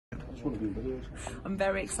I'm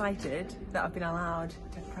very excited that I've been allowed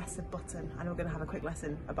to press a button, and we're going to have a quick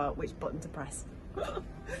lesson about which button to press.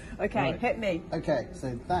 Okay, right. Hit me. Okay,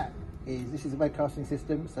 so this is a webcasting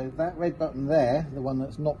system. So that red button there, the one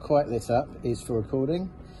that's not quite lit up, is for recording.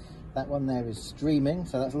 That one there is streaming,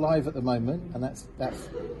 so that's live at the moment, and that's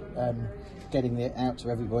getting it out to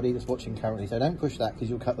everybody that's watching currently. So don't push that because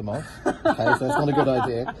you'll cut them off. Okay, so that's not a good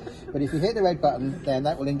idea. But if you hit the red button, then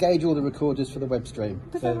that will engage all the recorders for the web stream.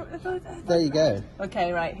 So there you go.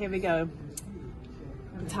 Okay, right, here we go.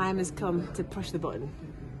 The time has come to push the button.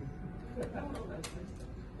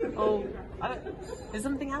 Oh, has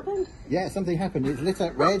something happened? Yeah, something happened. It's lit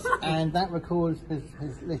up red, and that record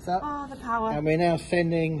has lit up. Oh, the power. And we're now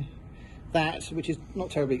sending that, which is not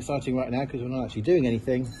terribly exciting right now because we're not actually doing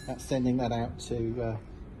anything. That's sending that out to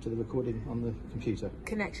the recording on the computer.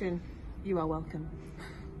 Connection, you are welcome.